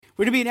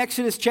We're going to be in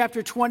Exodus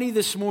chapter 20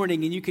 this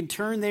morning, and you can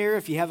turn there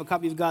if you have a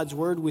copy of God's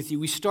Word with you.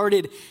 We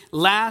started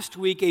last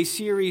week a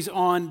series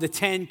on the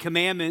Ten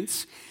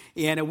Commandments,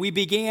 and we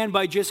began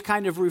by just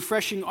kind of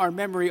refreshing our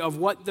memory of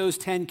what those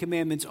Ten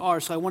Commandments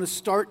are. So I want to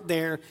start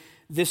there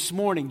this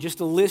morning, just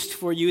a list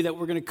for you that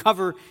we're going to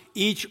cover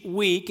each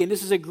week. And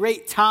this is a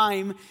great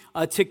time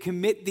to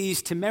commit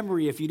these to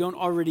memory if you don't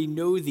already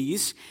know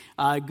these.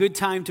 Good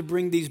time to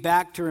bring these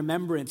back to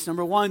remembrance.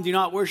 Number one, do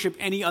not worship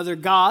any other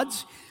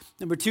gods.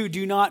 Number two,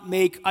 do not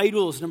make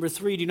idols. Number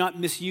three, do not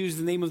misuse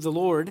the name of the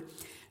Lord.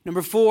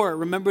 Number four,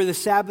 remember the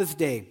Sabbath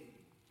day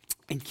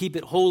and keep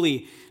it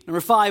holy. Number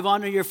five,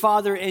 honor your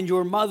father and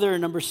your mother.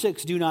 Number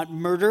six, do not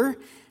murder.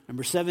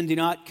 Number seven, do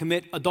not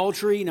commit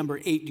adultery. Number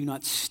eight, do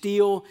not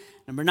steal.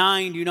 Number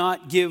nine, do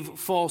not give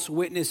false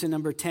witness. And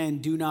number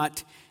 10, do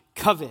not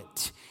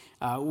covet.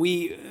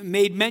 We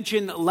made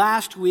mention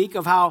last week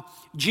of how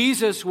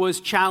Jesus was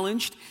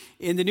challenged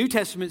in the New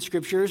Testament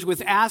scriptures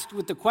asked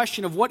with the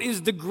question of what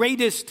is the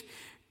greatest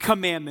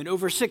commandment?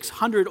 Over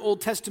 600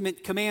 Old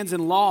Testament commands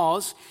and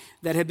laws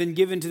that have been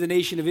given to the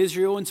nation of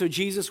Israel. And so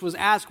Jesus was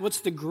asked,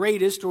 what's the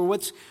greatest, or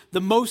what's the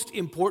most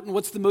important,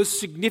 what's the most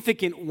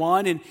significant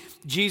one? And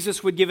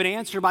Jesus would give an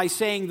answer by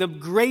saying the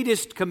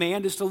greatest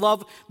command is to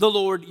love the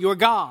Lord your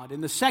God.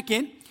 And the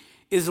second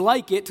is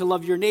like it, to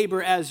love your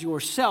neighbor as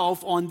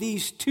yourself. On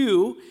these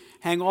two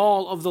hang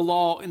all of the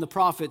law and the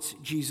prophets,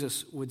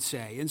 Jesus would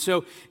say. And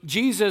so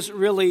Jesus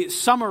really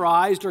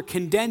summarized or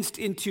condensed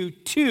into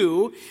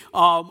two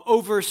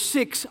over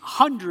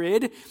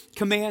 600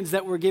 commands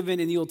that were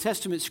given in the Old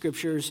Testament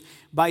scriptures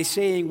by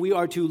saying we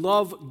are to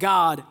love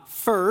God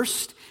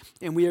first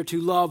and we are to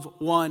love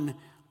one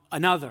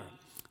another.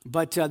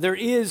 But there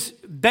is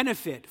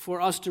benefit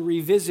for us to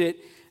revisit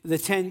the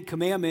Ten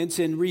Commandments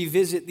and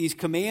revisit these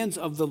commands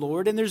of the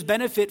Lord. And there's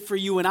benefit for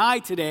you and I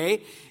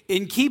today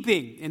in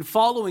keeping and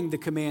following the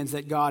commands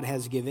that God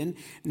has given.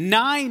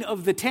 9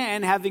 of the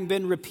 10 having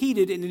been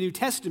repeated in the New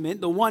Testament.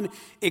 The one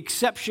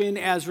exception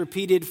as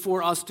repeated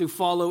for us to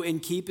follow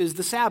and keep is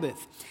the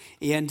Sabbath.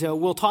 And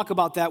we'll talk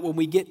about that when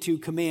we get to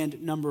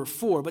command number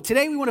 4. But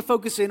today we want to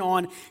focus in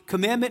on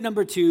commandment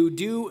number 2,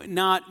 do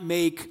not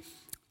make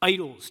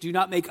idols. Do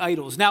not make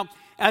idols. Now,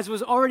 as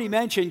was already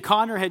mentioned,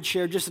 Connor had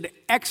shared just an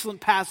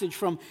excellent passage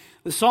from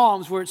the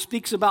Psalms where it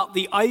speaks about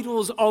the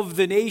idols of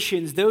the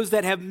nations, those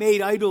that have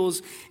made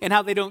idols and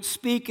how they don't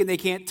speak and they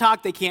can't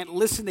talk, they can't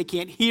listen, they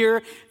can't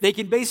hear, they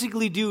can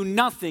basically do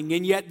nothing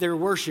and yet they're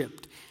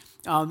worshipped.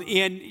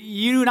 And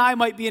you and I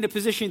might be in a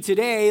position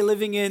today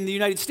living in the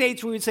United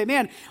States where we'd say,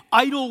 man,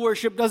 idol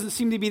worship doesn't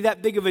seem to be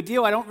that big of a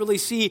deal. I don't really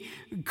see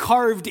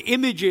carved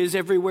images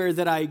everywhere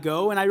that I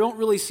go, and I don't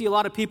really see a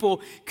lot of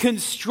people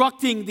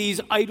constructing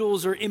these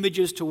idols or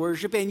images to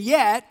worship. And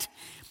yet,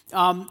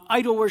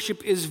 idol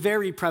worship is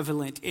very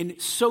prevalent in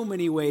so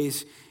many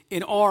ways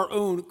in our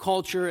own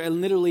culture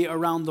and literally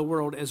around the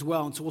world as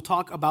well. And so we'll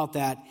talk about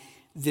that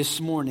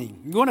this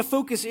morning. We want to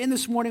focus in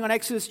this morning on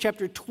Exodus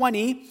chapter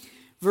 20,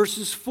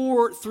 verses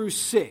 4 through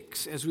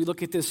 6, as we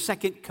look at this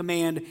second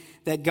command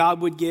that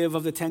God would give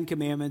of the Ten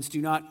Commandments, do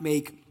not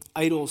make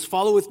idols.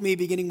 Follow with me,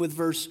 beginning with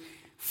verse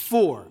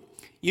 4.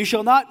 You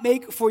shall not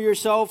make for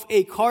yourself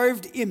a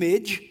carved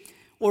image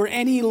or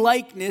any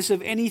likeness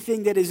of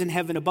anything that is in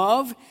heaven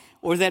above,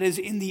 or that is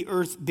in the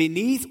earth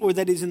beneath, or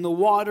that is in the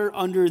water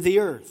under the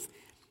earth.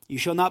 You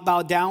shall not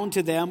bow down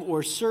to them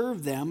or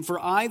serve them, for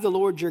I, the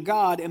Lord your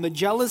God, am a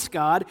jealous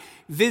God,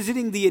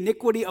 visiting the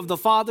iniquity of the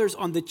fathers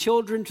on the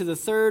children to the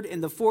third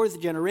and the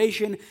fourth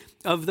generation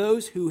of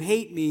those who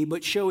hate me,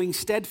 but showing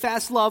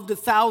steadfast love to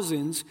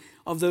thousands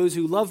of those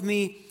who love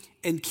me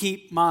and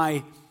keep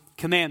my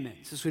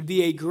commandments. This would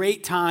be a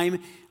great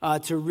time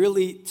to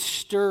really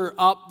stir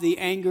up the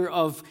anger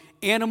of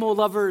animal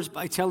lovers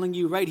by telling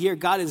you right here,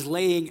 God is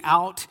laying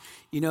out,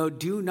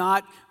 do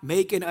not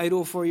make an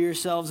idol for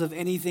yourselves of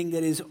anything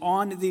that is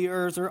on the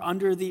earth or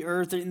under the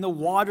earth or in the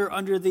water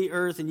under the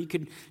earth. And you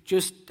could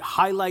just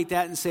highlight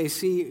that and say,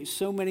 see,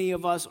 so many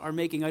of us are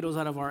making idols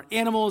out of our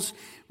animals.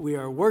 We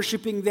are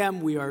worshiping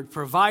them. We are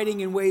providing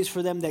in ways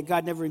for them that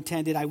God never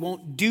intended. I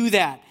won't do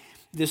that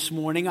this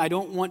morning. I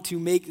don't want to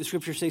make the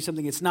scripture say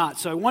something it's not.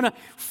 So I want to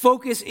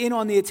focus in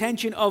on the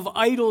attention of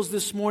idols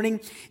this morning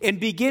and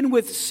begin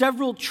with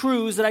several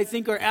truths that I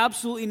think are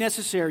absolutely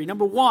necessary.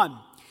 Number one,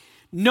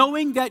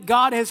 knowing that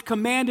God has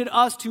commanded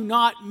us to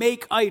not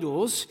make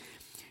idols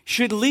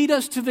should lead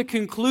us to the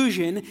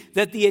conclusion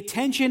that the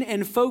attention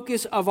and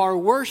focus of our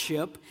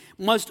worship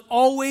must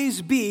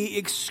always be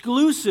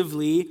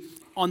exclusively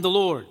on the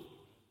Lord.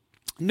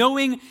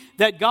 Knowing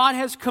that God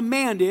has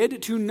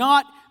commanded to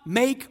not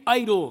make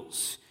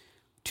idols,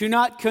 to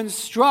not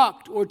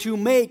construct or to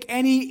make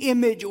any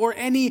image or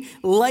any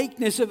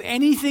likeness of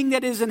anything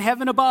that is in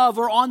heaven above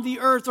or on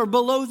the earth or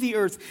below the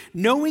earth.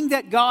 Knowing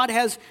that God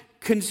has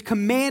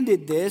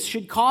commanded this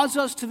should cause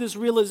us to this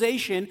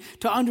realization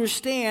to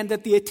understand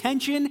that the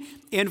attention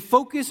and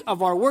focus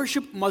of our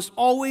worship must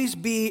always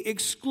be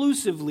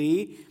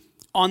exclusively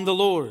on the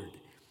Lord.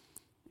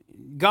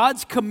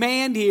 God's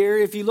command here,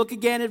 if you look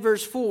again at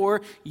verse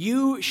 4,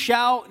 you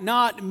shall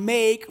not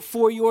make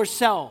for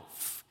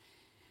yourself.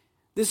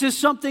 This is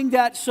something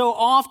that so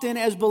often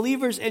as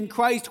believers in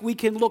Christ we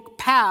can look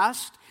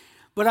past,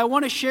 but I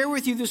want to share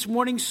with you this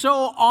morning,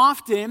 so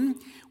often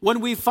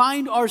when we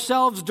find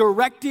ourselves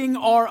directing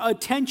our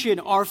attention,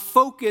 our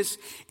focus,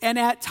 and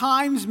at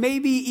times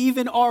maybe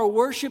even our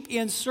worship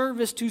and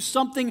service to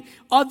something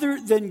other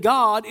than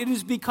God, it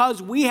is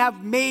because we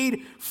have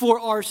made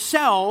for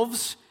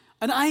ourselves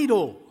an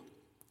idol.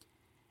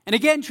 And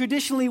again,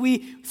 traditionally we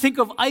think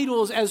of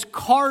idols as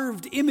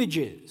carved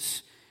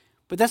images.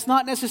 But that's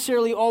not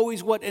necessarily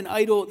always what an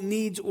idol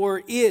needs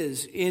or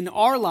is in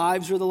our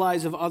lives or the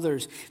lives of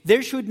others.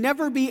 There should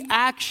never be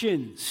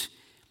actions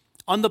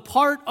on the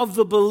part of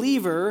the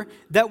believer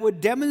that would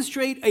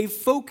demonstrate a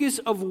focus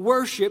of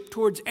worship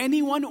towards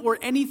anyone or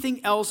anything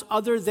else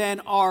other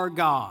than our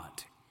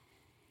God.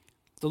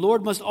 The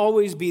Lord must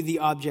always be the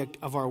object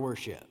of our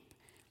worship.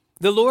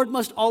 The Lord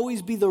must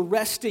always be the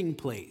resting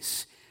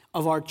place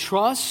of our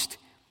trust,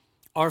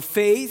 our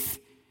faith,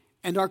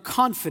 and our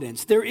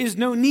confidence. There is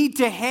no need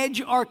to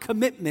hedge our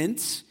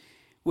commitments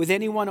with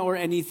anyone or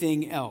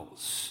anything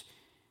else.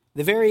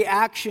 The very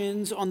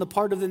actions on the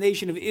part of the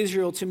nation of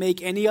Israel to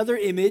make any other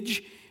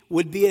image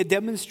would be a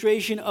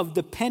demonstration of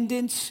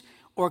dependence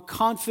or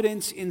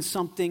confidence in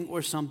something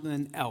or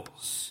something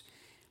else.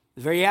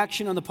 The very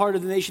action on the part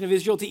of the nation of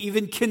Israel to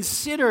even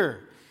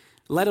consider,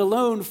 let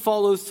alone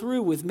follow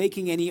through with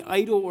making any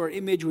idol or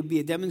image, would be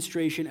a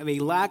demonstration of a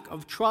lack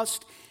of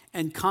trust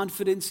and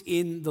confidence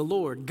in the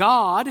Lord.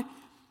 God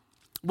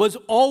was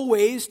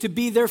always to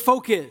be their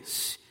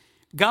focus.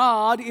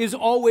 God is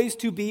always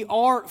to be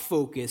our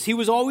focus. He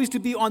was always to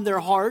be on their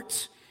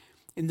hearts,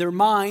 in their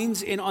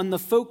minds, and on the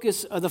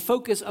focus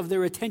of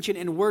their attention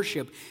and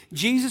worship.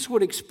 Jesus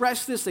would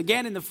express this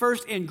again in the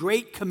first and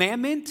great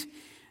commandment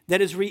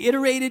that is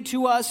reiterated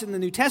to us in the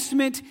New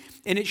Testament,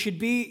 and it should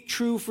be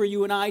true for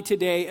you and I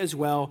today as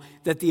well,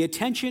 that the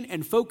attention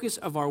and focus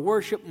of our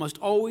worship must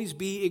always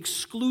be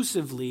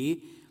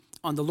exclusively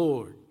on the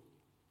Lord.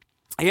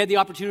 I had the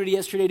opportunity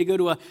yesterday to go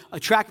to a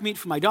track meet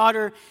for my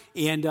daughter,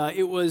 and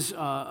it was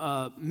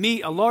a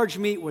large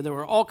meet where there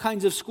were all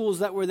kinds of schools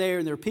that were there,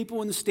 and there were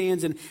people in the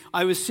stands, and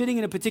I was sitting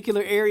in a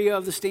particular area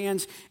of the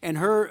stands, and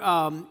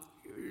her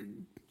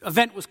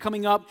event was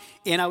coming up,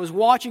 and I was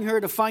watching her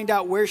to find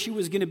out where she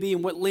was going to be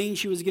and what lane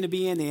she was going to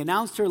be in. They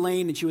announced her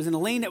lane, and she was in a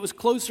lane that was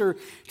closer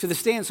to the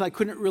stands, so I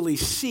couldn't really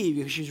see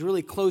because she was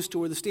really close to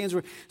where the stands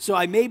were. So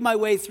I made my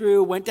way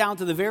through, went down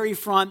to the very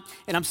front,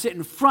 and I'm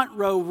sitting front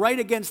row right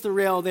against the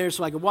rail there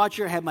so I could watch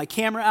her. I had my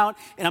camera out,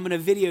 and I'm going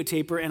to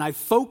videotape her, and I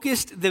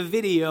focused the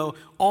video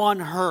on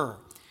her.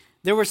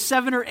 There were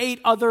 7 or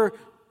 8 other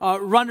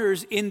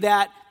runners in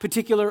that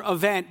particular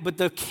event, but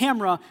the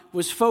camera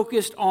was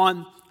focused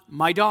on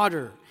my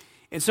daughter.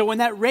 And so when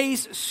that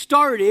race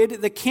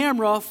started, the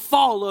camera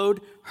followed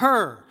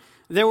her.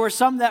 There were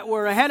some that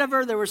were ahead of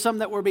her, there were some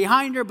that were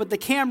behind her, but the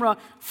camera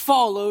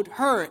followed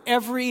her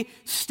every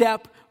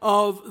step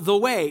of the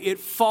way. It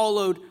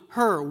followed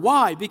her.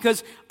 Why?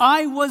 Because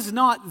I was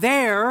not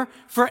there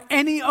for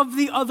any of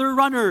the other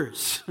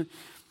runners.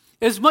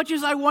 As much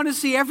as I want to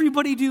see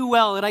everybody do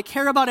well, and I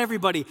care about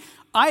everybody,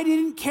 I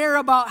didn't care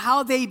about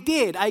how they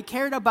did. I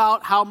cared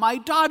about how my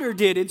daughter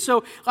did. And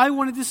so I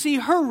wanted to see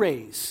her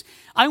race.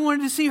 I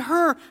wanted to see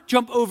her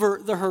jump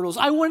over the hurdles.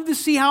 I wanted to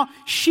see how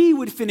she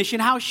would finish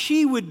and how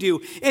she would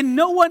do. And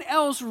no one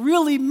else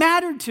really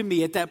mattered to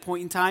me at that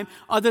point in time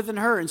other than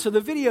her. And so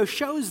the video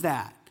shows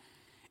that.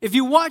 If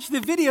you watch the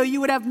video, you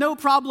would have no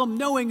problem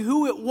knowing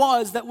who it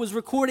was that was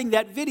recording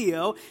that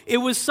video. It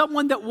was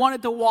someone that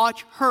wanted to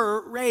watch her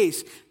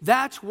race.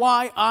 That's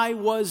why I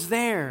was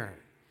there.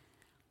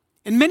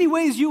 In many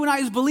ways, you and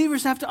I as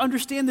believers have to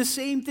understand the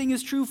same thing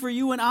is true for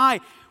you and I.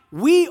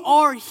 We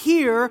are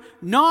here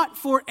not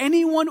for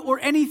anyone or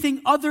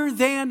anything other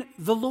than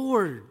the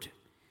Lord.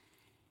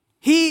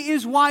 He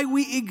is why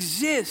we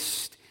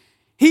exist.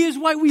 He is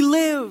why we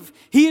live.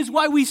 He is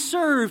why we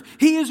serve.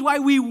 He is why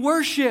we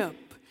worship.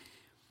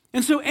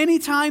 And so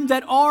anytime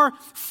that our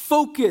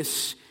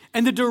focus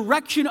and the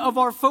direction of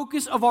our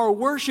focus of our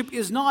worship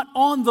is not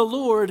on the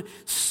Lord,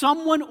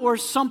 someone or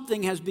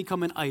something has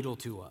become an idol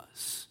to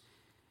us.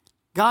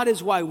 God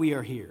is why we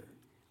are here.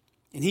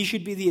 And He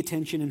should be the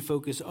attention and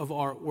focus of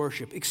our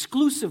worship.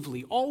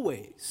 Exclusively,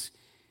 always,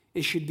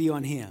 it should be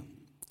on Him.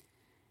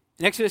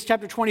 In Exodus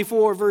chapter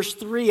 24, verse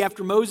 3,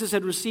 after Moses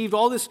had received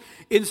all this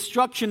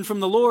instruction from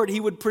the Lord,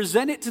 he would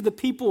present it to the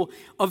people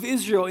of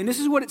Israel. And this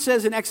is what it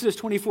says in Exodus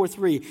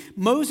 24:3.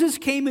 Moses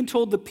came and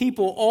told the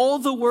people all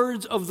the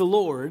words of the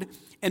Lord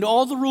and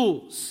all the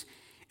rules.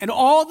 And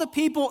all the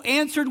people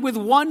answered with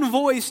one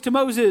voice to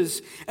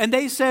Moses. And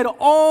they said,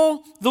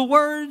 all the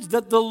words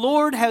that the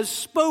Lord has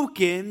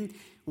spoken,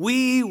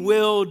 we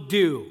will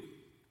do.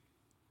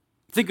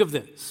 Think of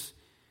this.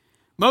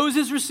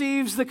 Moses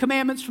receives the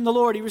commandments from the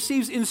Lord. He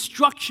receives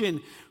instruction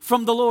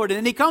from the Lord. And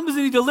then he comes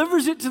and he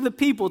delivers it to the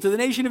people, to the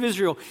nation of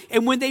Israel.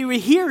 And when they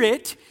hear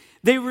it,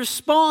 They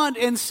respond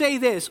and say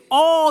this: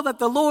 all that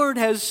the Lord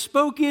has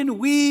spoken,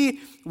 we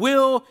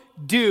will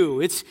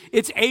do. It's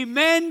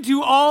amen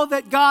to all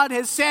that God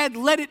has said.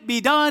 Let it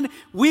be done.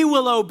 We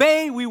will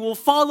obey. We will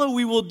follow.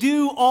 We will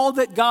do all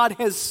that God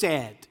has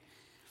said.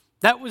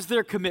 That was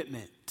their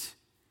commitment.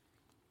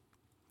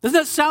 Doesn't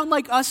that sound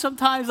like us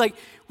sometimes? Like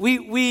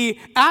we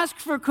ask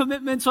for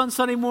commitments on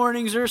Sunday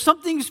mornings, or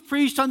something's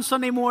preached on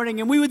Sunday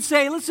morning, and we would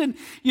say, listen,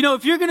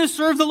 if you're going to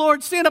serve the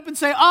Lord, stand up and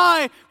say,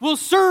 I will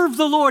serve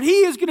the Lord.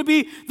 He is going to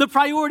be the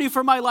priority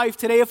for my life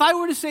today. If I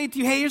were to say to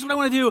you, hey, here's what I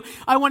want to do.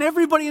 I want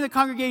everybody in the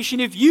congregation,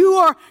 if you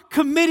are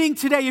committing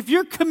today, if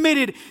you're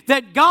committed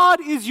that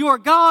God is your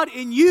God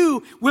and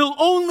you will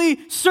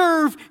only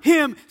serve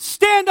Him,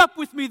 stand up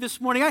with me this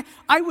morning.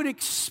 I would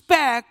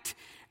expect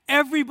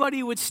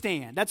everybody would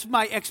stand. That's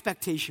my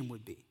expectation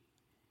would be.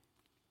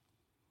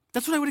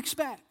 That's what I would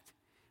expect.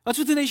 That's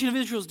what the nation of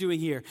Israel is doing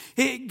here.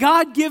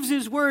 God gives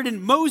His word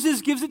and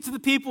Moses gives it to the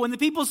people, and the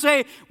people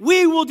say,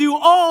 we will do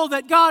all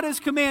that God has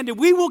commanded.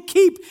 We will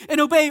keep and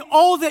obey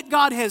all that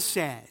God has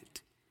said.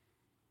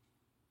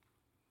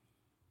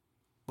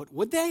 But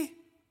would they?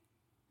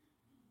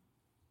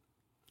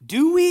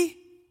 Do we?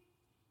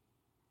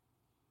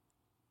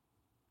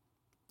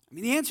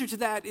 The answer to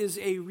that is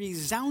a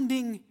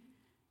resounding,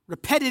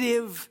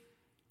 repetitive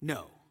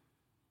no.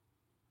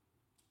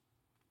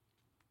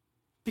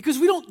 Because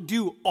we don't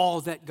do all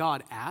that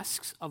God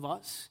asks of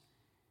us.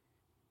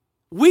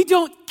 We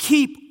don't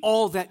keep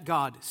all that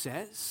God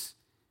says.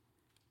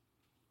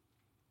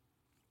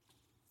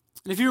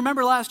 And if you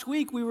remember last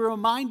week, we were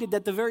reminded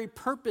that the very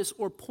purpose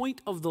or point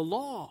of the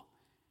law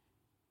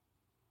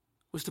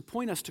was to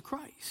point us to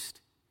Christ,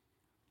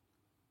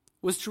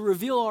 was to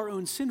reveal our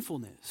own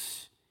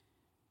sinfulness,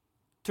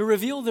 to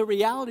reveal the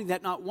reality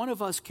that not one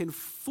of us can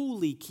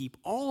fully keep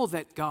all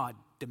that God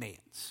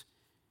demands.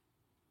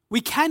 We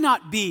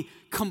cannot be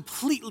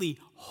completely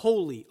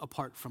holy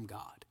apart from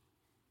God.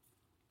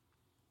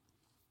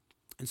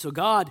 And so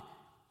God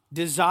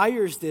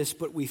desires this,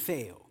 but we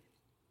fail.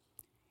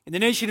 And the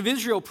nation of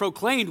Israel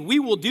proclaimed, we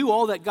will do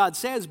all that God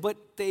says,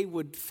 but they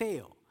would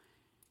fail.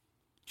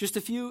 Just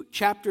a few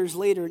chapters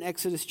later in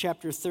Exodus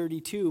chapter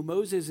 32,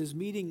 Moses is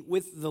meeting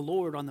with the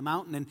Lord on the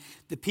mountain, and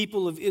the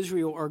people of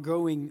Israel are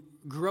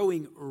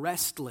growing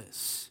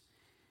restless.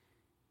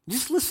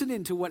 Just listen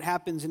in to what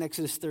happens in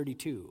Exodus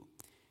 32.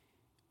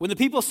 When the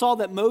people saw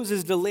that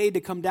Moses delayed to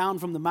come down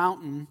from the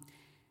mountain,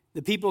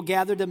 the people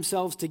gathered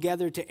themselves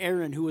together to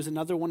Aaron, who was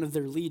another one of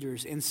their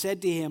leaders, and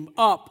said to him,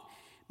 up,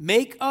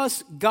 make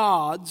us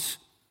gods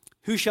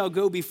who shall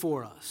go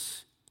before us.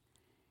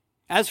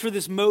 As for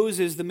this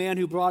Moses, the man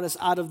who brought us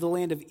out of the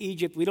land of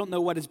Egypt, we don't know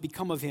what has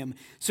become of him.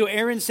 So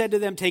Aaron said to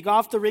them, take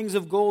off the rings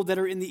of gold that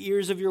are in the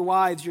ears of your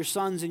wives, your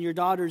sons, and your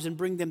daughters, and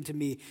bring them to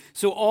me.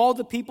 So all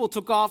the people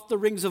took off the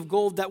rings of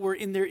gold that were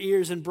in their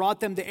ears and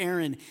brought them to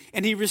Aaron.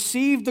 And he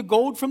received the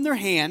gold from their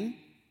hand,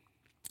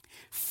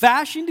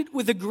 fashioned it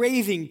with a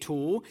graving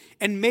tool,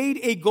 and made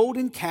a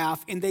golden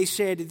calf. And they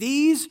said,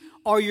 these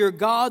are your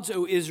gods,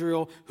 O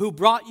Israel, who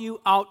brought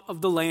you out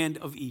of the land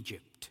of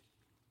Egypt.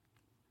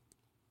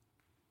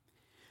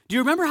 Do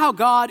you remember how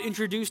God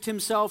introduced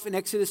Himself in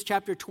Exodus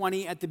chapter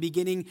 20 at the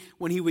beginning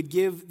when He would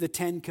give the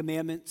 10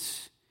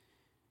 commandments?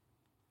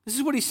 This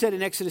is what He said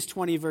in Exodus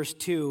 20 verse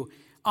 2.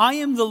 I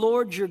am the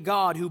Lord your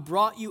God who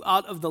brought you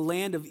out of the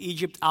land of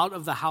Egypt, out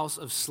of the house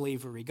of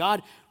slavery.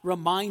 God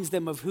reminds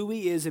them of who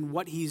He is and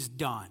what He's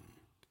done.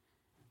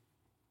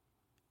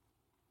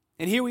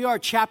 And here we are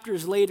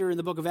chapters later in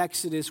the book of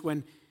Exodus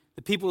when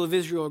the people of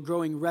Israel are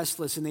growing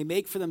restless and they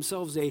make for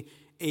themselves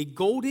a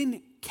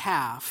golden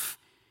calf.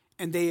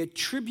 And they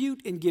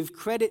attribute and give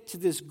credit to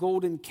this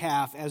golden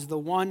calf as the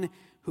one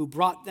who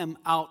brought them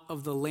out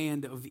of the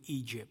land of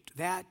Egypt.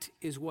 That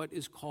is what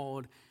is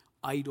called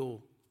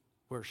idol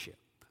worship.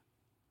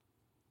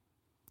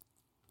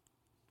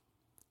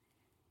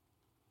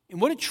 And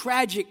what a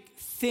tragic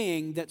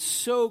thing that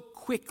so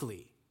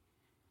quickly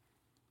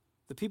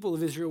the people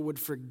of Israel would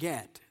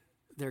forget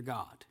their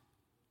God.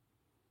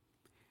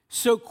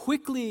 So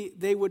quickly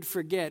they would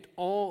forget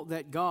all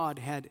that God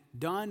had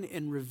done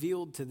and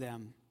revealed to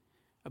them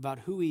about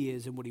who He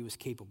is and what He was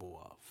capable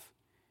of.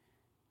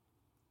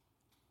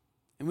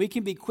 And we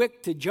can be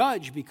quick to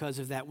judge because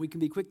of that. We can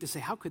be quick to say,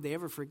 how could they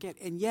ever forget?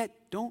 And yet,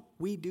 don't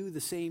we do the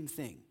same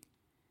thing?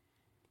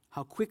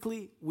 How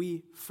quickly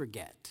we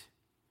forget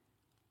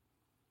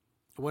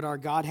what our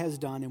God has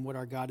done and what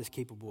our God is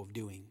capable of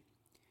doing.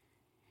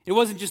 It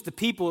wasn't just the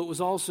people, it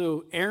was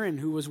also Aaron,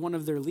 who was one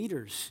of their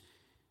leaders,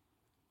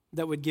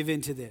 that would give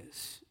in to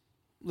this.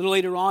 A little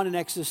later on in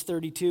Exodus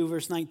 32,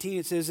 verse 19,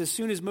 it says, as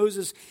soon as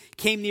Moses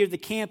came near the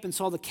camp and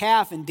saw the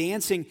calf and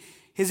dancing,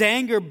 his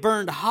anger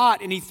burned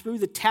hot, and he threw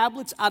the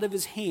tablets out of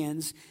his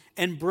hands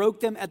and broke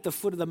them at the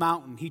foot of the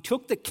mountain. He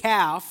took the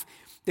calf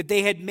that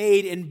they had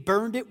made and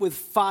burned it with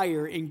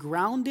fire and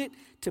ground it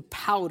to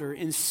powder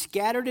and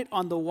scattered it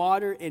on the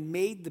water and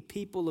made the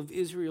people of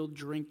Israel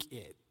drink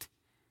it.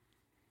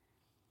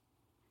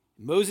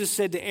 Moses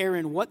said to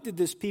Aaron, what did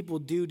this people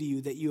do to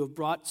you that you have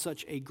brought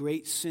such a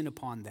great sin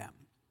upon them?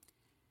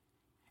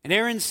 And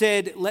Aaron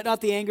said, let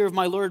not the anger of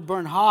my Lord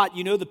burn hot.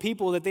 You know the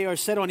people, that they are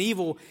set on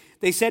evil.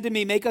 They said to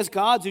me, make us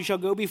gods who shall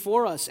go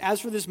before us. As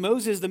for this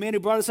Moses, the man who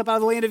brought us up out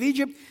of the land of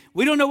Egypt,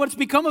 we don't know what's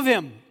become of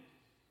him.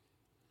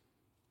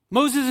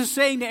 Moses is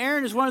saying to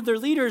Aaron as one of their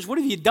leaders, what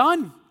have you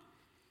done?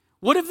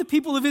 What have the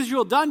people of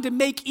Israel done to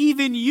make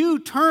even you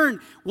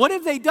turn? What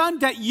have they done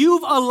that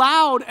you've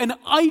allowed an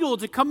idol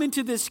to come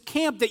into this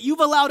camp, that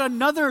you've allowed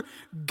another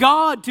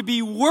God to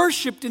be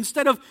worshiped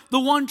instead of the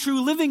one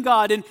true living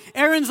God? And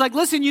Aaron's like,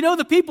 listen, you know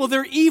the people,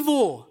 they're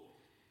evil.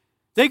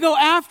 They go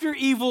after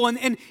evil,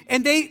 and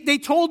they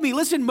told me,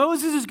 listen,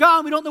 Moses is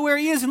gone, we don't know where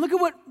he is. And look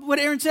at what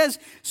Aaron says.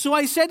 So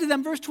I said to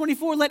them, verse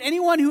 24, let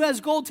anyone who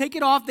has gold take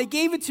it off. They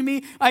gave it to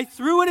me. I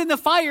threw it in the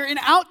fire, and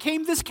out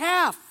came this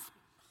calf.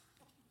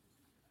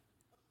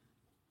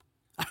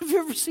 Have you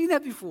ever seen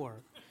that before?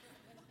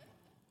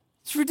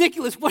 It's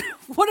ridiculous. What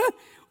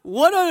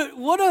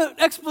a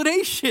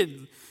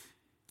explanation.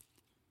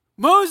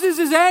 Moses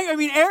is angry. I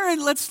mean, Aaron,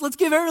 let's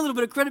give Aaron a little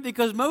bit of credit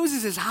because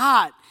Moses is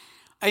hot.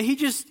 And he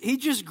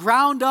just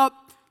ground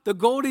up the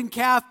golden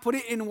calf, put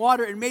it in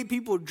water, and made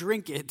people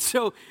drink it.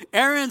 So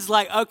Aaron's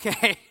like,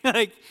 okay,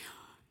 but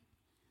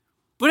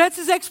that's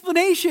his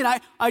explanation.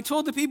 I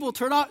told the people,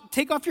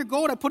 take off your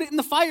gold. I put it in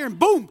the fire, and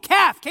boom,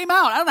 calf came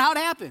out. I don't know how it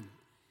happened.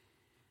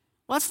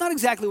 Well, that's not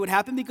exactly what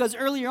happened, because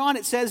earlier on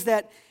it says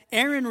that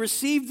Aaron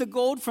received the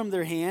gold from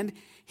their hand.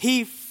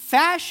 He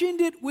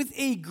fashioned it with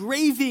a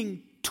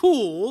graving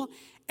tool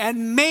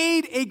and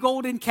made a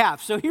golden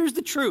calf. So here's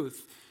the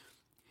truth.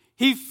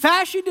 He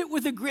fashioned it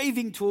with a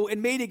graving tool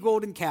and made a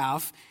golden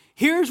calf.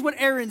 Here's what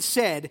Aaron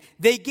said.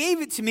 They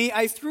gave it to me.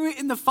 I threw it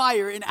in the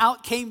fire, and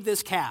out came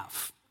this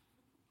calf.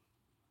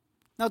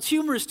 Now, it's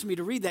humorous to me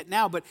to read that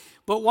now, but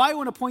why I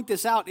want to point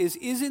this out is,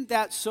 isn't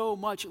that so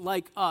much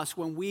like us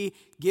when we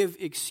give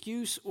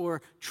excuse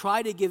or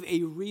try to give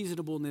a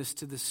reasonableness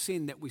to the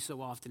sin that we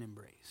so often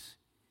embrace?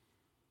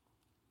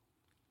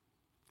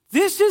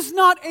 This is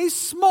not a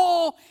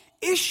small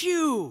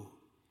issue.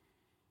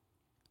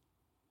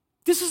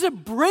 This is a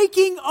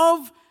breaking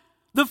of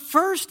the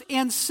first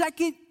and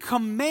second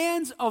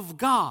commands of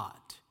God.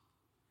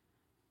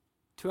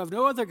 To have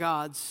no other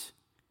gods,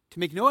 to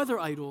make no other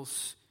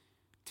idols,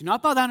 to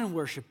not bow down and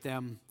worship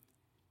them,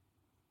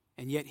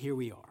 and yet here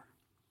we are.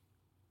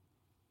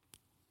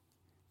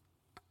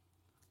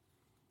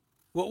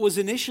 What was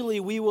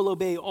initially, we will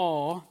obey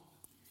all,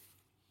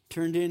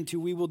 turned into,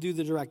 we will do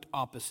the direct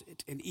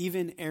opposite. And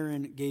even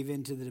Aaron gave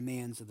in to the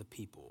demands of the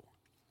people.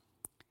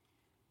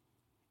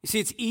 You see,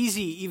 it's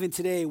easy even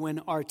today when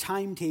our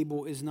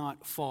timetable is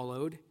not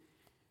followed,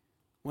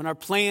 when our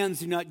plans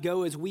do not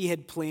go as we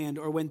had planned,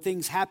 or when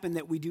things happen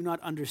that we do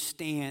not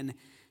understand,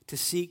 to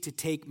seek to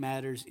take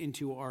matters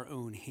into our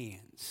own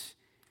hands.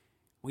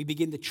 We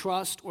begin to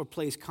trust or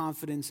place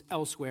confidence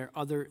elsewhere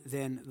other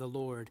than the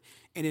Lord.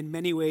 And in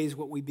many ways,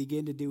 what we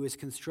begin to do is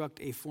construct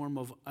a form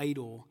of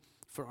idol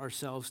for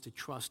ourselves to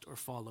trust or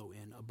follow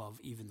in above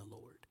even the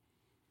Lord.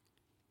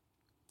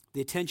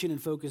 The attention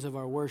and focus of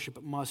our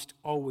worship must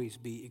always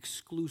be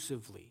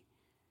exclusively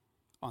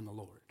on the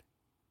Lord.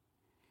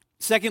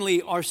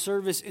 Secondly, our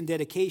service and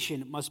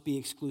dedication must be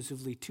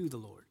exclusively to the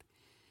Lord.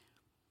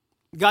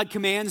 God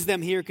commands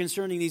them here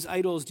concerning these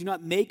idols, do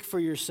not make for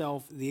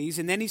yourself these.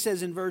 And then he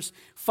says in verse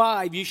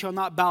 5, you shall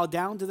not bow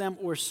down to them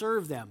or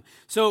serve them.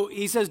 So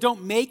he says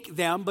don't make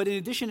them, but in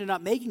addition to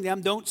not making them,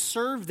 don't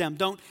serve them,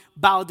 don't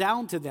bow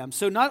down to them.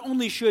 So not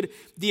only should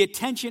the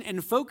attention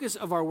and focus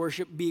of our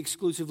worship be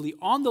exclusively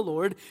on the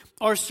Lord,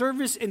 our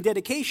service and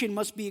dedication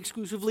must be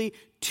exclusively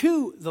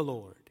to the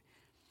Lord.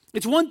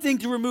 It's one thing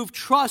to remove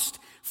trust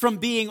from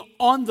being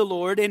on the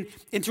Lord and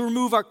to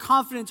remove our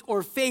confidence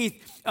or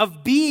faith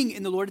of being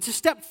in the Lord. It's a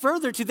step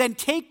further to then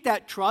take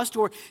that trust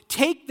or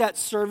take that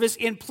service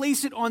and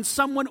place it on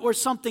someone or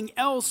something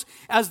else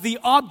as the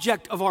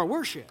object of our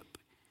worship.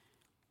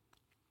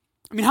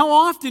 I mean, how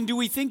often do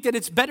we think that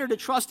it's better to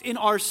trust in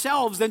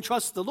ourselves than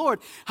trust the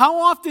Lord?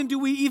 How often do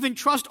we even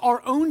trust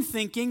our own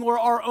thinking or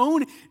our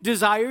own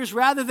desires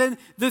rather than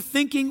the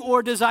thinking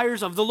or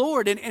desires of the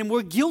Lord? And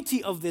we're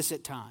guilty of this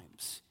at times.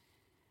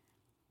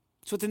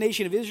 It's what the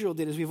nation of Israel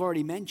did, as we've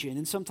already mentioned,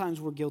 and sometimes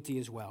we're guilty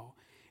as well.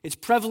 It's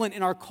prevalent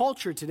in our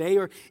culture today,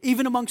 or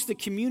even amongst the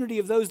community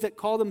of those that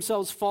call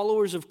themselves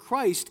followers of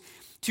Christ,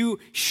 to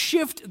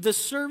shift the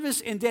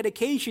service and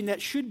dedication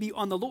that should be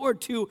on the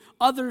Lord to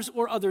others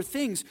or other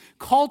things.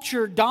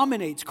 Culture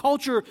dominates.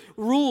 Culture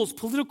rules.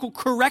 Political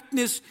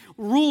correctness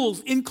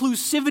rules.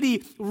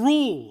 Inclusivity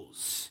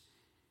rules.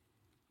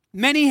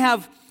 Many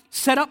have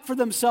set up for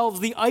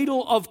themselves the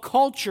idol of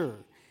culture,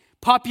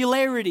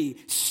 popularity,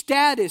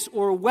 status,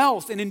 or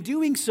wealth. And in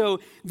doing so,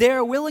 they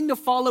are willing to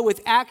follow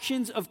with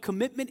actions of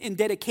commitment and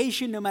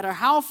dedication, no matter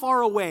how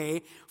far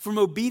away from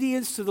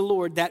obedience to the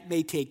Lord that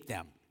may take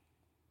them.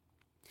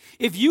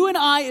 If you and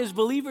I, as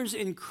believers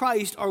in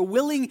Christ, are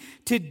willing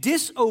to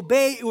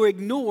disobey or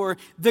ignore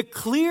the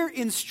clear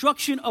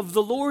instruction of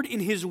the Lord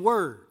in His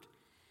Word,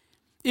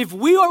 if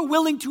we are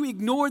willing to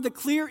ignore the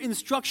clear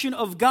instruction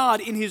of God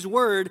in His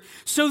Word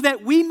so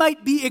that we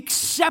might be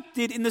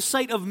accepted in the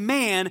sight of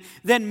man,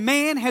 then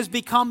man has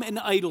become an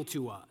idol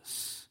to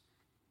us.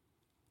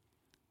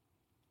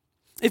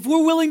 If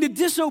we're willing to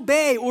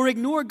disobey or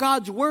ignore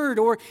God's word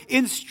or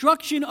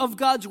instruction of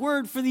God's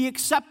word for the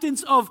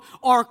acceptance of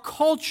our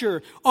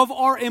culture, of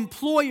our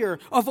employer,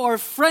 of our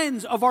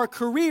friends, of our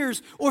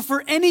careers, or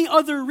for any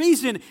other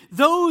reason,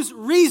 those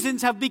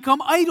reasons have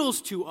become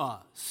idols to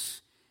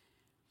us.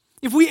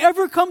 If we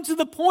ever come to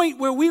the point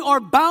where we are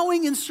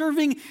bowing and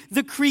serving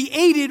the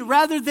created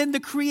rather than the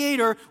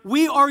Creator,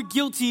 we are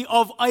guilty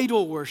of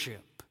idol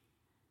worship.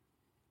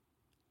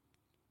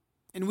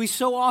 And we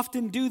so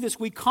often do this.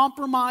 We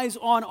compromise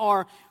on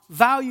our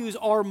values,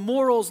 our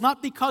morals,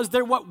 not because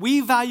they're what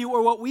we value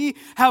or what we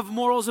have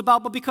morals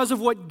about, but because of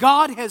what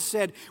God has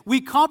said.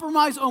 We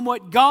compromise on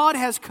what God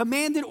has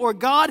commanded or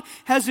God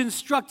has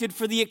instructed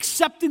for the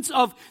acceptance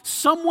of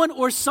someone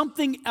or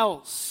something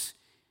else.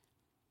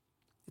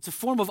 It's a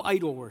form of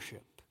idol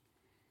worship.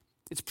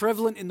 It's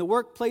prevalent in the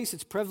workplace,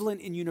 it's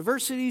prevalent in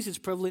universities, it's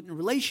prevalent in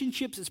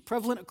relationships, it's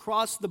prevalent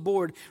across the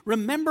board.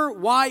 Remember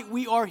why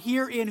we are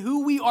here and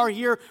who we are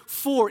here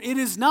for. It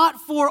is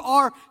not for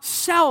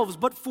ourselves,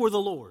 but for the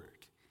Lord.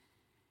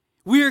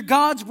 We are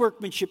God's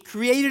workmanship,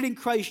 created in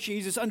Christ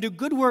Jesus unto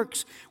good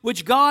works,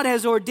 which God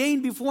has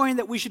ordained beforehand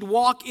that we should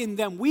walk in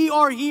them. We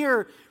are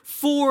here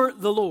for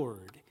the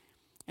Lord,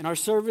 and our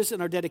service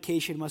and our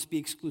dedication must be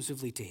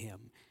exclusively to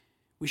Him.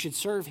 We should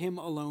serve Him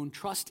alone,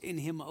 trust in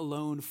Him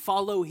alone,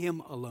 follow Him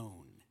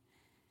alone.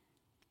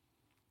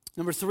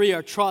 Number 3,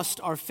 our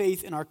trust, our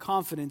faith, and our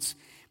confidence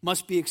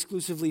must be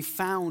exclusively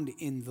found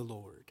in the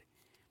Lord.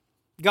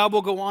 God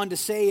will go on to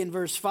say in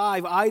verse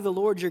 5, I, the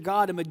Lord your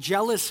God, am a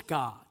jealous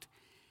God.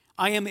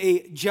 I am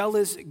a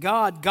jealous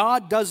God.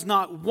 God does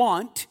not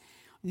want,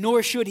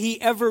 nor should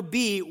He ever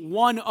be,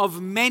 one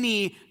of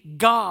many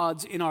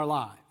gods in our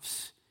lives.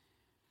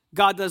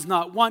 God does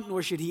not want,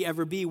 nor should He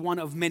ever be, one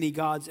of many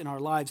gods in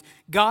our lives.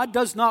 God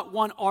does not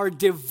want our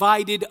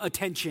divided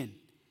attention.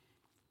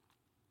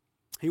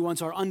 He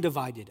wants our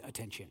undivided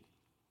attention.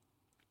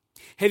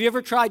 Have you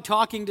ever tried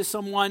talking to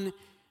someone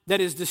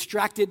that is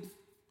distracted?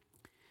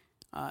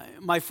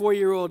 My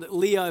 4-year-old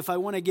Leah, if I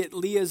want to get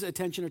Leah's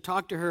attention or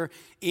talk to her,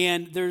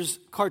 and there's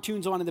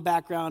cartoons on in the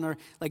background or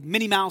like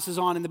Minnie Mouse is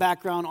on in the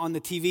background on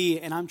the TV,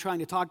 and I'm trying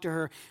to talk to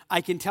her,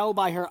 I can tell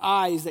by her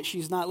eyes that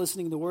she's not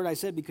listening to the word I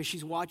said because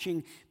she's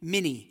watching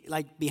Minnie,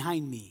 like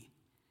behind me.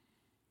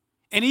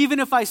 And even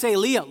if I say,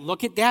 Leah,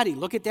 look at Daddy,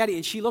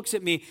 and she looks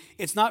at me,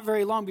 it's not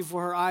very long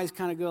before her eyes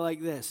kind of go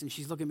like this, and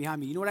she's looking behind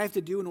me. You know what I have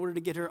to do in order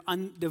to get her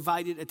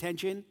undivided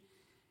attention?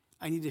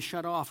 I need to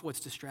shut off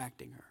what's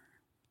distracting her.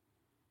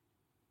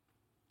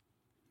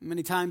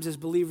 Many times as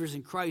believers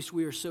in Christ,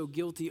 we are so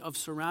guilty of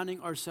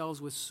surrounding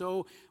ourselves with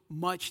so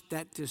much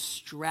that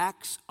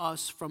distracts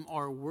us from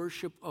our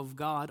worship of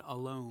God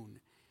alone,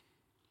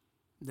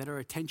 that our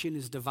attention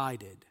is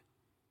divided,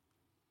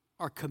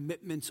 our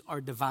commitments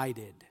are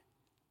divided,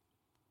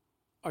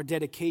 our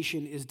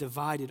dedication is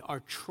divided,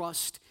 our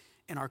trust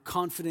and our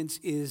confidence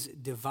is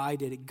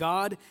divided.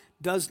 God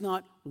does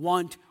not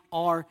want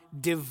our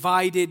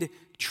divided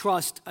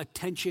trust,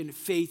 attention,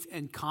 faith,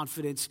 and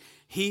confidence.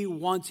 He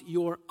wants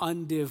your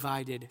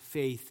undivided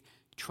faith,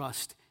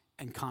 trust,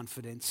 and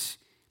confidence.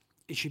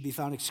 It should be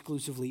found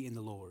exclusively in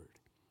the Lord.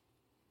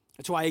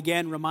 That's why,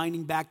 again,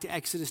 reminding back to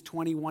Exodus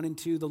 21 and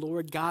 2, the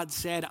Lord God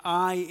said,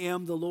 I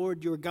am the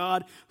Lord your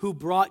God who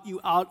brought you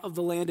out of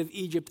the land of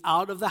Egypt,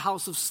 out of the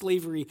house of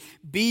slavery.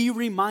 Be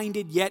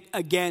reminded yet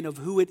again of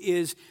who it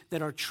is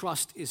that our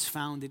trust is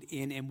founded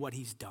in and what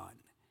He's done.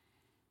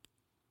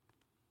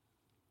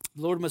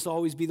 The Lord must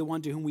always be the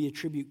one to whom we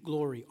attribute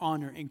glory,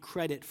 honor, and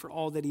credit for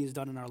all that He has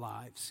done in our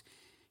lives.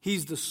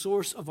 He's the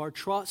source of our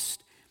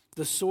trust,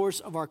 the source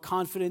of our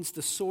confidence,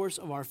 the source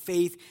of our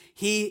faith.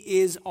 He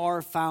is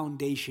our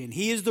foundation.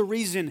 He is the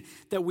reason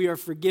that we are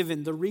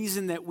forgiven, the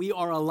reason that we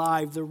are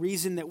alive, the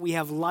reason that we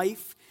have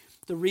life,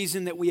 the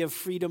reason that we have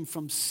freedom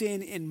from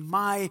sin. And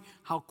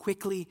how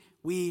quickly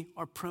we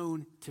are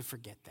prone to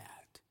forget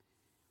that.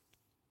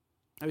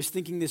 I was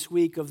thinking this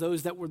week of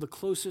those that were the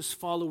closest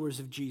followers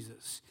of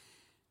Jesus,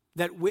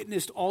 that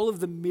witnessed all of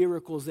the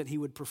miracles that He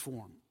would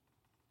perform.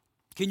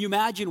 Can you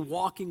imagine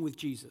walking with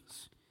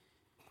Jesus?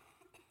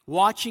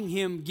 Watching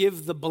Him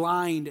give the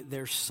blind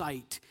their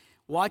sight,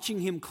 watching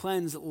Him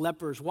cleanse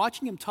lepers,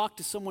 watching Him talk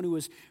to someone who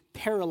was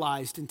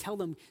paralyzed and tell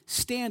them,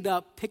 stand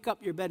up, pick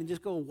up your bed, and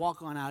just go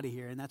walk on out of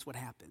here, and that's what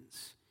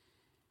happens.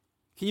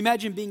 Can you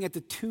imagine being at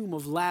the tomb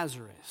of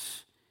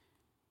Lazarus,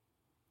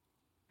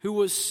 who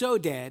was so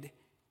dead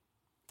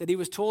that he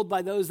was told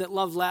by those that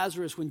loved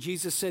Lazarus when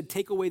Jesus said,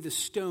 take away the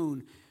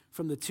stone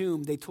from the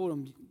tomb, they told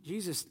him,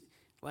 Jesus,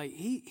 like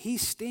he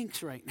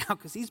stinks right now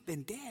because he's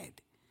been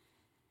dead.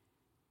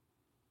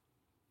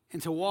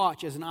 And to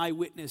watch as an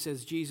eyewitness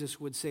as Jesus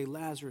would say,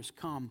 Lazarus,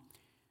 come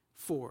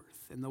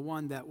forth. And the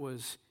one that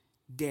was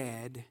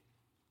dead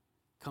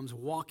comes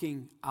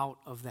walking out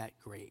of that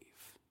grave.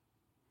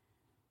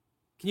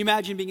 Can you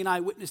imagine being an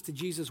eyewitness to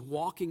Jesus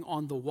walking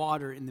on the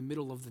water in the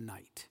middle of the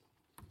night?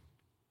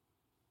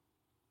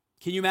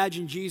 Can you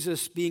imagine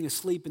Jesus being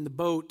asleep in the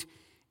boat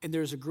and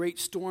there's a great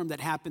storm that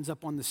happens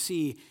up on the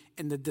sea,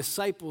 and the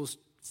disciples,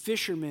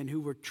 fishermen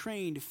who were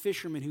trained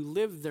fishermen who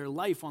lived their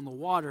life on the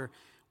water,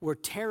 were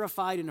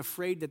terrified and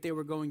afraid that they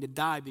were going to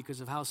die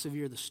because of how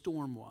severe the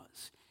storm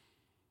was.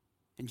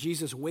 And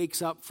Jesus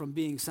wakes up from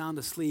being sound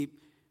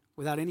asleep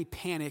without any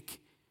panic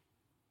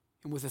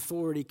and with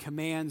authority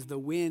commands the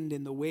wind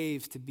and the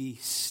waves to be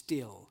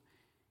still,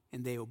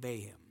 and they obey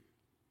him.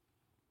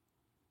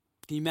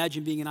 Can you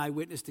imagine being an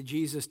eyewitness to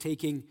Jesus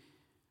taking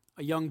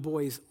a young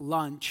boy's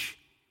lunch,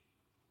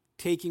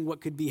 taking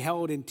what could be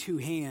held in two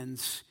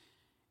hands,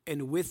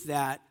 and with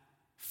that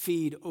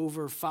feed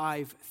over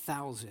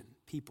 5,000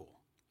 people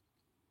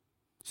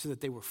so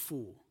that they were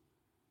full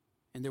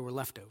and there were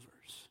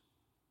leftovers?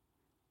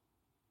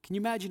 Can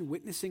you imagine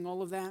witnessing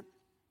all of that?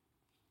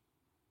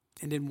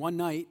 And in one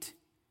night,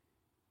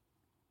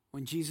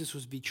 when Jesus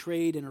was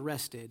betrayed and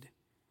arrested,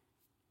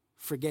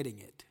 forgetting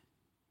it,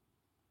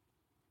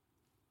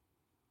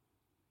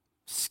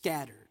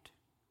 scattered.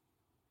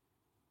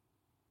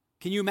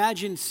 Can you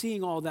imagine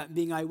seeing all that and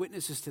being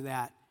eyewitnesses to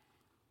that?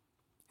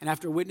 And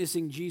after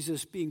witnessing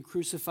Jesus being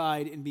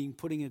crucified and being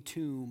put in a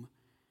tomb,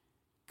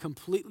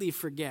 completely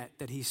forget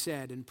that he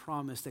said and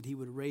promised that he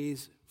would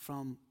raise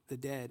from the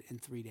dead in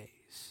 3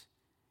 days.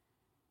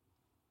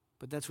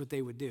 But that's what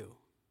they would do.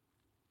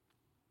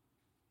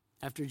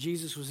 After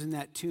Jesus was in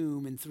that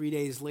tomb and 3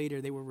 days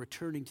later they were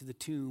returning to the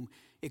tomb,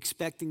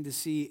 expecting to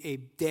see a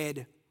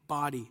dead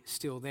body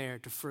still there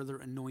to further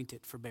anoint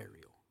it for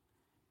burial.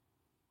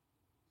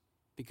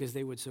 Because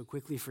they would so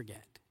quickly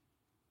forget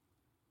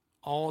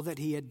all that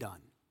he had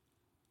done,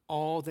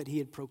 all that he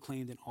had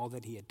proclaimed, and all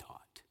that he had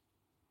taught.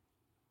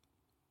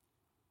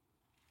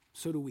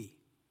 So do we.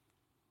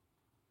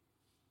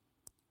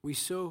 We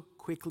so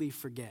quickly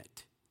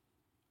forget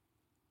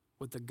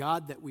what the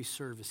God that we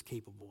serve is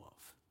capable of.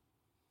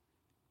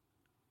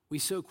 We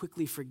so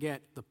quickly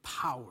forget the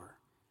power,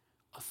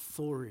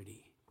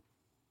 authority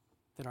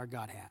that our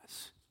God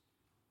has.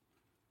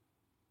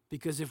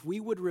 Because if we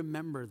would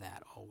remember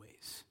that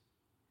always,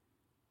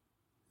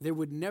 there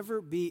would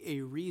never be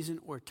a reason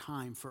or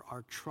time for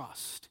our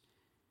trust,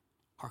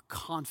 our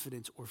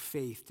confidence or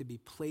faith to be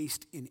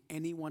placed in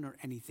anyone or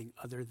anything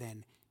other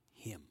than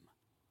him.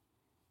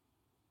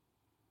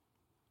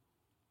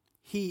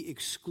 He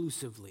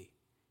exclusively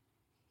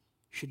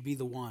should be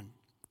the one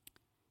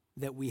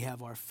that we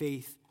have our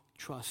faith,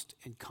 trust,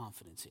 and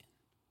confidence in.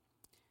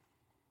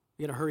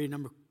 We got to hurry to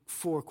number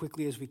 4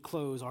 quickly as we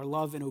close. Our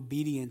love and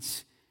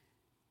obedience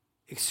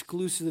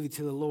exclusively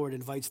to the Lord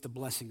invites the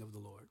blessing of the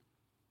Lord.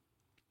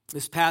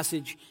 This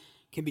passage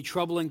can be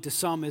troubling to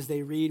some as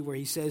they read where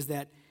he says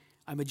that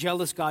I'm a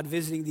jealous God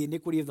visiting the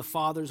iniquity of the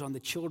fathers on the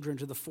children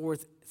to the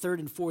third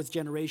and fourth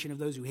generation of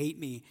those who hate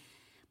me,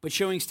 but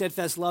showing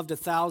steadfast love to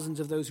thousands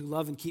of those who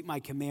love and keep my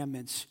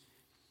commandments.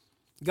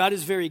 God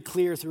is very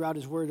clear throughout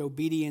his word.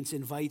 Obedience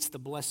invites the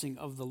blessing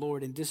of the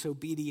Lord, and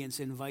disobedience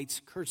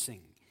invites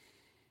cursing.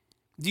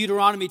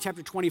 Deuteronomy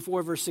chapter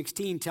 24, verse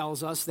 16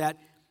 tells us that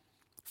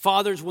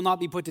fathers will not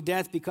be put to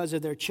death because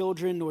of their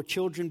children, nor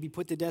children be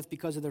put to death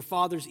because of their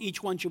fathers.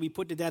 Each one shall be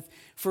put to death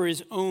for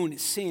his own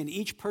sin.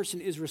 Each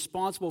person is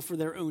responsible for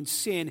their own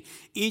sin.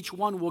 Each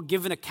one will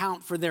give an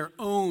account for their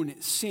own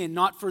sin,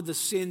 not for the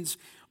sins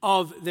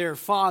of their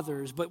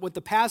fathers. But what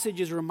the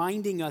passage is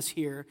reminding us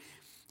here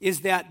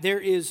is that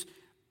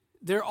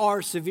there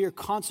are severe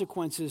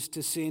consequences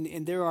to sin,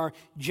 and there are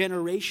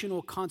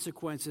generational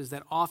consequences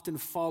that often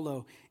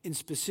follow in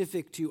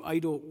specific to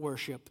idol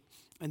worship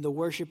and the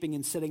worshiping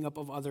and setting up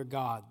of other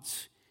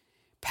gods.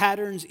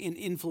 Patterns and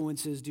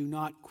influences do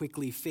not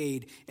quickly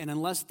fade, and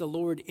unless the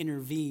Lord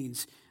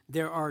intervenes,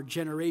 there are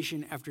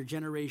generation after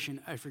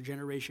generation after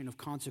generation of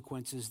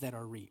consequences that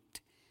are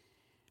reaped.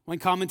 One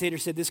commentator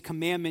said this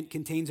commandment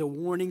contains a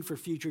warning for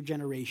future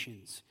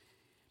generations.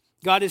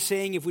 God is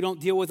saying if we don't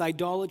deal with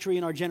idolatry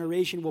in our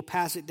generation, we'll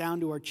pass it down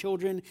to our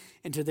children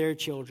and to their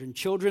children.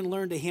 Children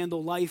learn to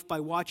handle life by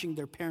watching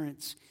their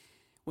parents.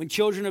 When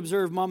children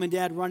observe mom and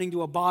dad running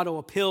to a bottle,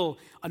 a pill,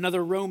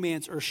 another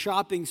romance, or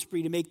shopping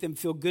spree to make them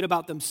feel good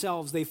about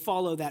themselves, they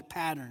follow that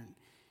pattern.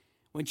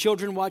 When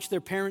children watch their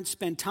parents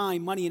spend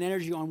time, money, and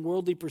energy on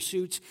worldly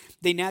pursuits,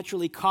 they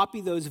naturally copy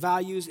those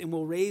values and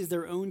will raise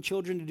their own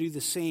children to do the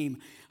same.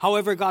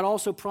 However, God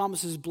also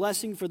promises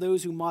blessing for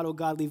those who model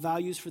godly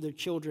values for their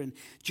children.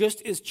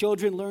 Just as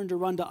children learn to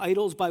run to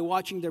idols by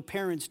watching their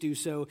parents do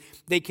so,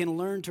 they can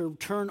learn to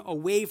turn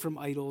away from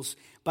idols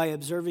by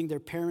observing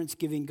their parents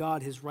giving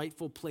God his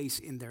rightful place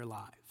in their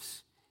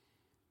lives.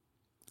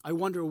 I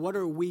wonder, what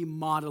are we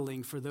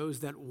modeling for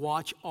those that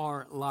watch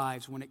our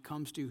lives when it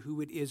comes to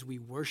who it is we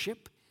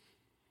worship,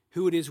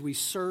 who it is we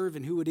serve,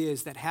 and who it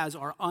is that has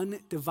our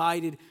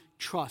undivided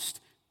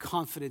trust,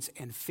 confidence,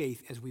 and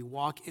faith as we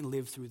walk and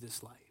live through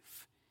this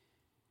life?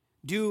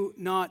 Do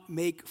not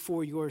make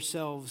for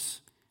yourselves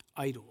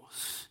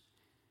idols.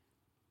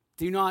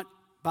 Do not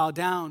bow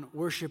down,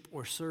 worship,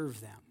 or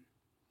serve them.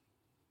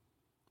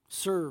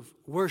 Serve,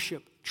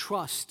 worship,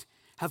 trust,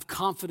 have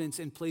confidence,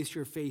 and place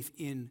your faith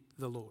in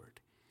the Lord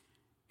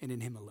and in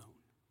him alone.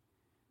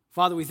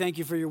 Father, we thank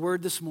you for your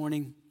word this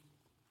morning.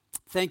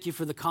 Thank you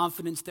for the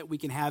confidence that we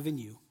can have in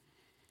you.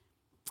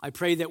 I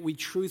pray that we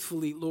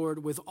truthfully,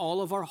 Lord, with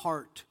all of our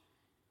heart,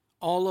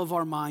 all of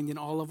our mind and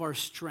all of our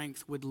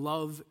strength would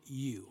love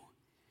you.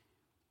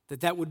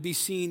 That would be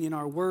seen in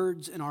our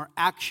words and our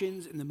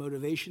actions and the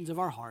motivations of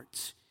our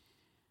hearts.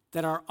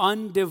 That our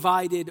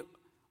undivided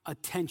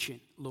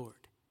attention, Lord,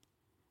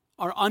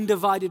 our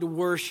undivided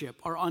worship,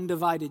 our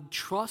undivided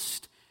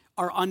trust,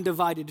 our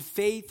undivided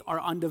faith, our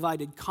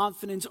undivided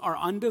confidence, our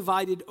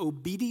undivided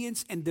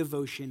obedience and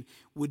devotion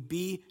would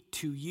be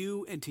to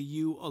you and to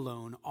you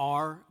alone,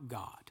 our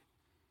God.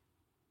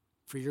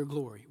 For your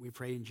glory, we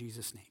pray in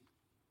Jesus' name.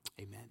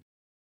 Amen.